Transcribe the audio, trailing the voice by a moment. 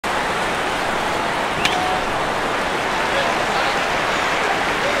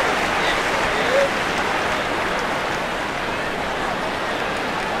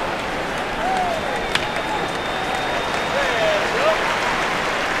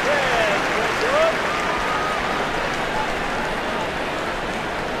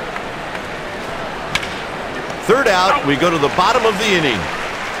Third out, we go to the bottom of the inning.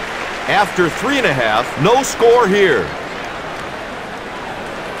 After 3.5, no score here.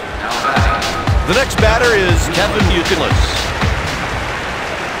 The next batter is Kevin Euclid.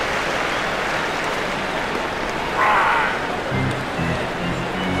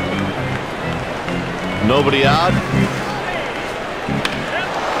 Nobody out.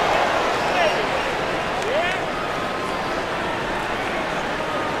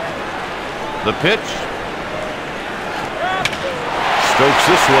 The pitch. Stokes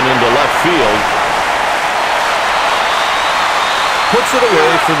this one into left field. Puts it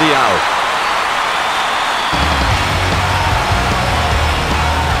away for the out.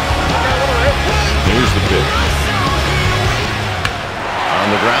 Here's the pitch. On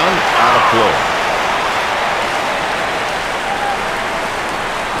the ground, out of play.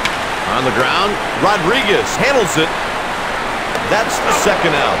 On the ground, Rodriguez handles it. That's the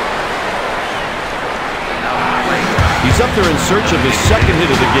second out. He's up there in search of his second hit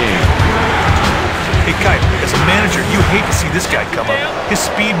of the game. Hey, Kite, as a manager, you hate to see this guy come up. His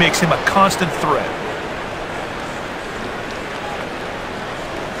speed makes him a constant threat.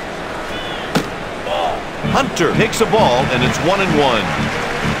 Hunter takes a ball, and it's 1-1.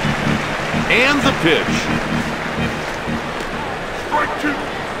 And the pitch. Strike two.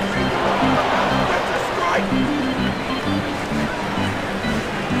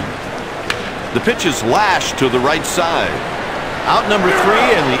 The pitch is lashed to the right side. Out number 3,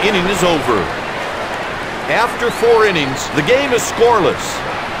 and the inning is over. After 4 innings, the game is scoreless.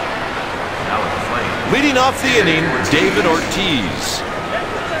 Leading off the inning, David Ortiz.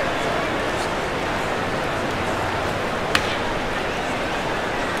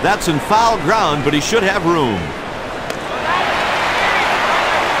 That's in foul ground, but he should have room.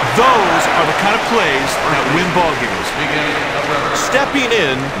 Those are the kind of plays that win ball games. Stepping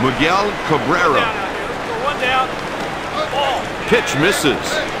in, Miguel Cabrera. One down. Ball. Pitch misses.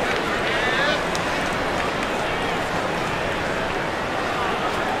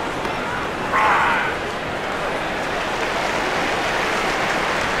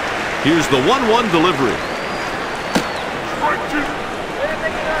 Here's the 1-1 delivery. Strike two.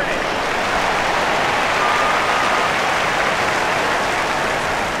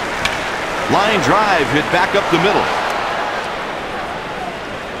 Line drive hit back up the middle.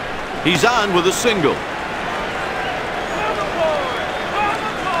 He's on with a single.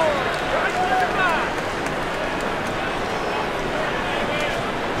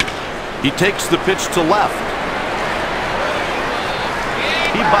 He takes the pitch to left.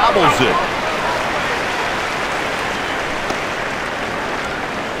 He bobbles it.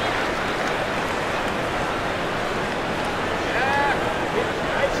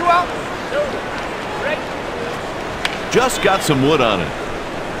 Just got some wood on it.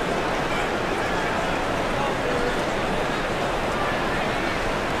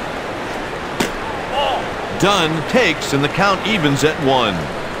 Dunn takes, and the count evens at 1.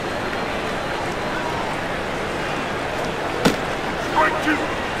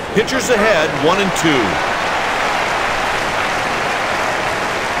 Pitchers ahead, 1-2.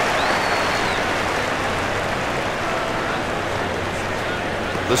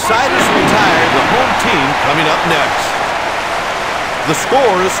 The side is retired. The home team coming up next. The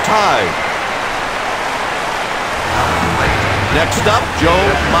score is tied. Next up, Joe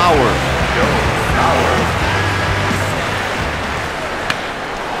Mauer.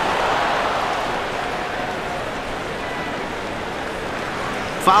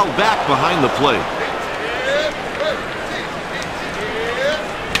 Fouled back behind the plate.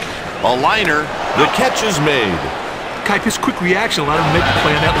 A liner. The catch is made. Kite, his quick reaction allowed him to make the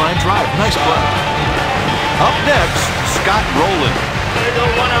play on that line drive. Nice play. Up next, Scott Rowland.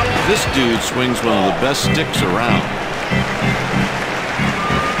 This dude swings one of the best sticks around.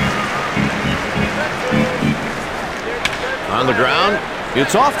 On the ground,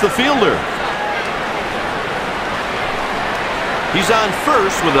 it's off the fielder. He's on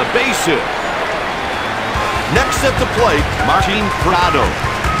first with a base hit. Next at the plate, Martin Prado.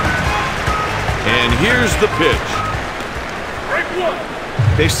 And here's the pitch.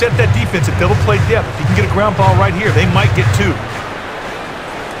 They've set that defense at double play depth. If you can get a ground ball right here, they might get 2.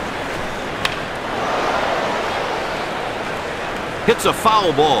 Hits a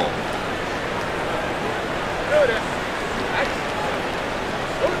foul ball.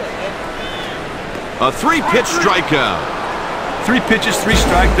 A 3-pitch strikeout. 3 pitches, 3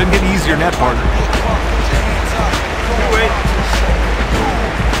 strikes. Doesn't get easier than that, partner.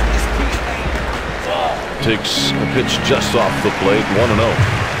 Takes a pitch just off the plate, 1-0.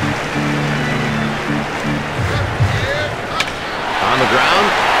 On the ground,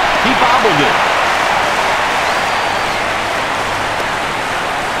 he bobbled it.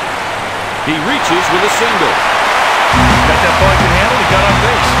 He reaches with a single. Got that ball he can handle, he got on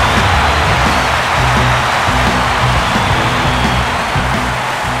base.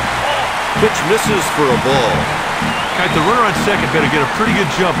 Pitch misses for a ball. Kite, the runner on second better get a pretty good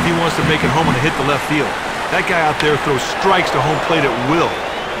jump if he wants to make it home and hit the left field. That guy out there throws strikes to home plate at will.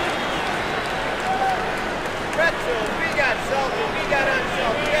 Pretzels, we got salted, we got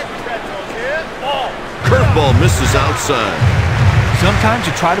unsalted. Get the pretzels here. Ball. Curveball misses outside. Sometimes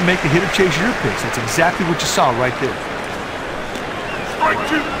you try to make the hitter chase your pitch. That's exactly what you saw right there. Strike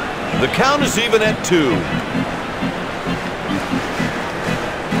two. The count is even at 2.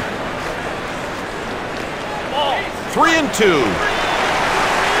 Ball. 3-2.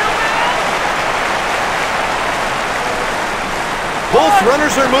 Both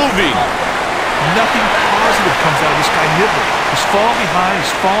runners are moving. Nothing positive comes out of this guy nibbling. He's falling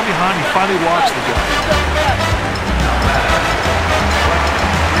behind, he finally walks the guy.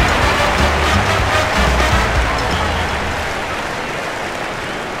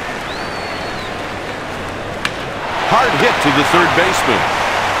 Hard hit to the third baseman.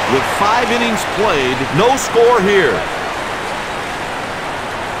 With 5 innings played, no score here.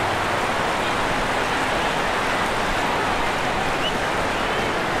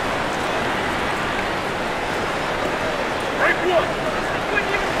 Strike one.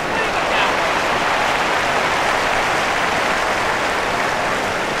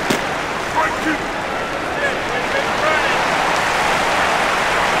 Strike two.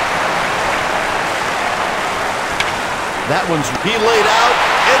 That one's he laid out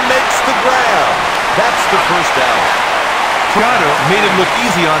and makes the grab. That's the first out. Prado made him look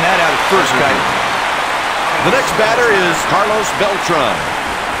easy on that out at first, guy. The next batter is Carlos Beltran.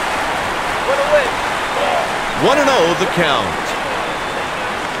 What a win. 1-0 the count.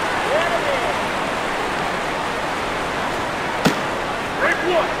 Strike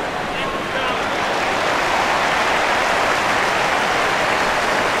one.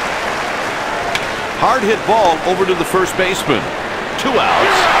 Hard hit ball over to the first baseman. 2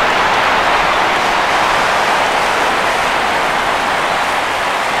 outs.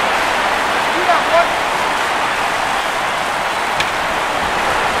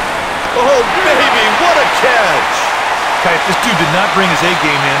 Oh, baby, what a catch! Kite, this dude did not bring his A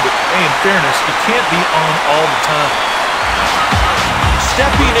game in, but hey, in fairness, he can't be on all the time.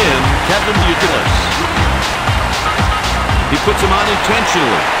 Stepping in, Kevin Buchanan. He puts him on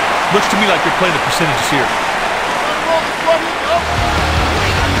intentionally. Looks to me like they're playing the percentages here.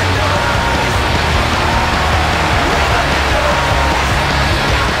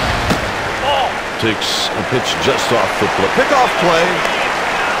 Takes a pitch just off the play. Pickoff play.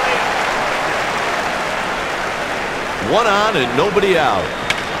 1 on and nobody out.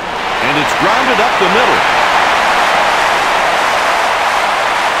 And it's grounded up the middle.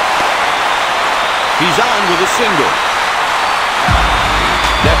 He's on with a single.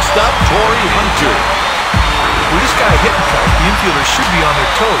 Next up, Torrey Hunter. With this guy hitting, Kite, the infielders should be on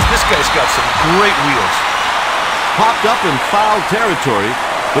their toes. This guy's got some great wheels. Popped up in foul territory,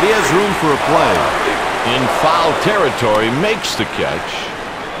 but he has room for a play. In foul territory, makes the catch.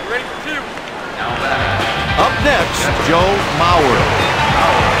 Ready for two. Up next, Joe Mauer.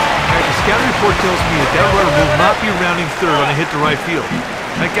 The scouting report tells me that runner will not be rounding third on a hit to right field.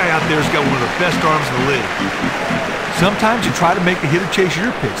 That guy out there's got one of the best arms in the league. Sometimes you try to make the hitter chase your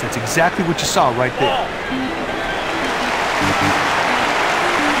pitch. That's exactly what you saw right there.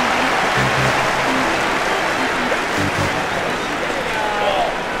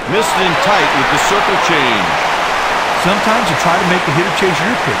 Missed in tight with the circle change. Sometimes you try to make the hitter chase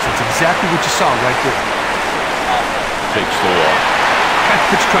your pitch. That's exactly what you saw right there. Takes the walk. That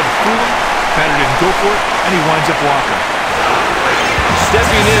pitch tried to fool him, batter didn't go for it, and he winds up walking.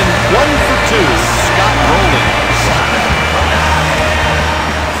 Stepping in, 1 for 2, Scott Rowland.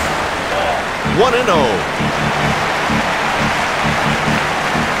 1-0.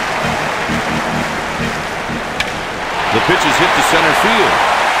 The pitch is hit to center field.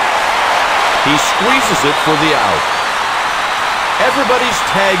 He squeezes it for the out. Everybody's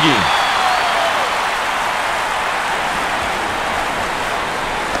tagging.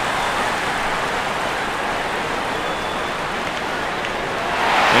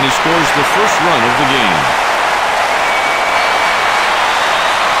 And he scores the first run of the game.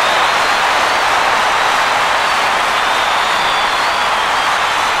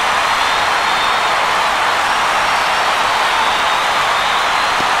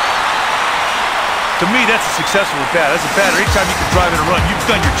 To me, that's a successful at bat. As a batter, anytime you can drive in a run, you've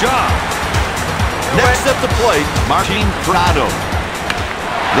done your job. Next at the plate, Martin Prado.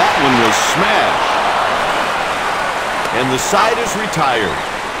 That one was smashed. And the side is retired.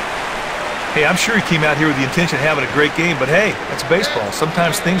 Hey, I'm sure he came out here with the intention of having a great game, but hey, that's baseball.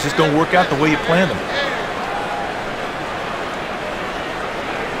 Sometimes things just don't work out the way you planned them.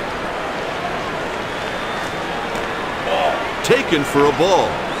 Taken for a ball.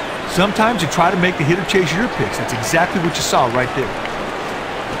 Sometimes you try to make the hitter chase your pitch. That's exactly what you saw right there.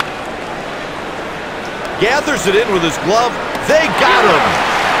 Gathers it in with his glove. They got him.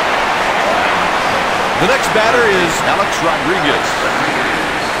 The next batter is Alex Rodriguez.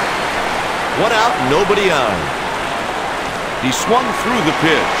 One out, nobody on. He swung through the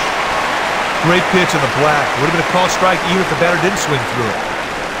pitch. Great pitch in the black. Would have been a called strike even if the batter didn't swing through it.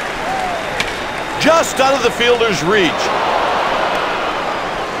 Just out of the fielder's reach.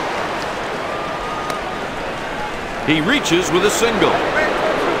 He reaches with a single.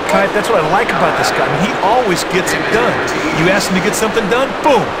 Kite, that's what I like about this guy. I mean, he always gets it done. You ask him to get something done,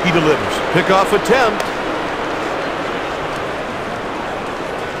 boom, he delivers. Pickoff attempt.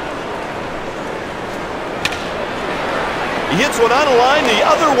 He hits one on a line the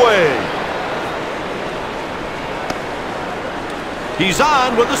other way. He's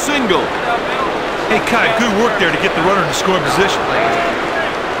on with a single. Hey, Kite, good work there to get the runner in the scoring position.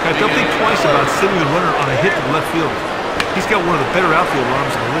 Kite, don't think twice about sending the runner on a hit to the left field. He's got one of the better outfield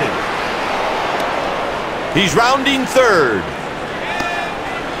arms in the league. He's rounding third.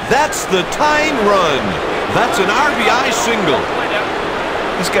 That's the tying run. That's an RBI single.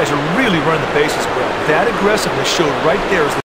 These guys are really running the bases well. That aggressiveness showed right there as the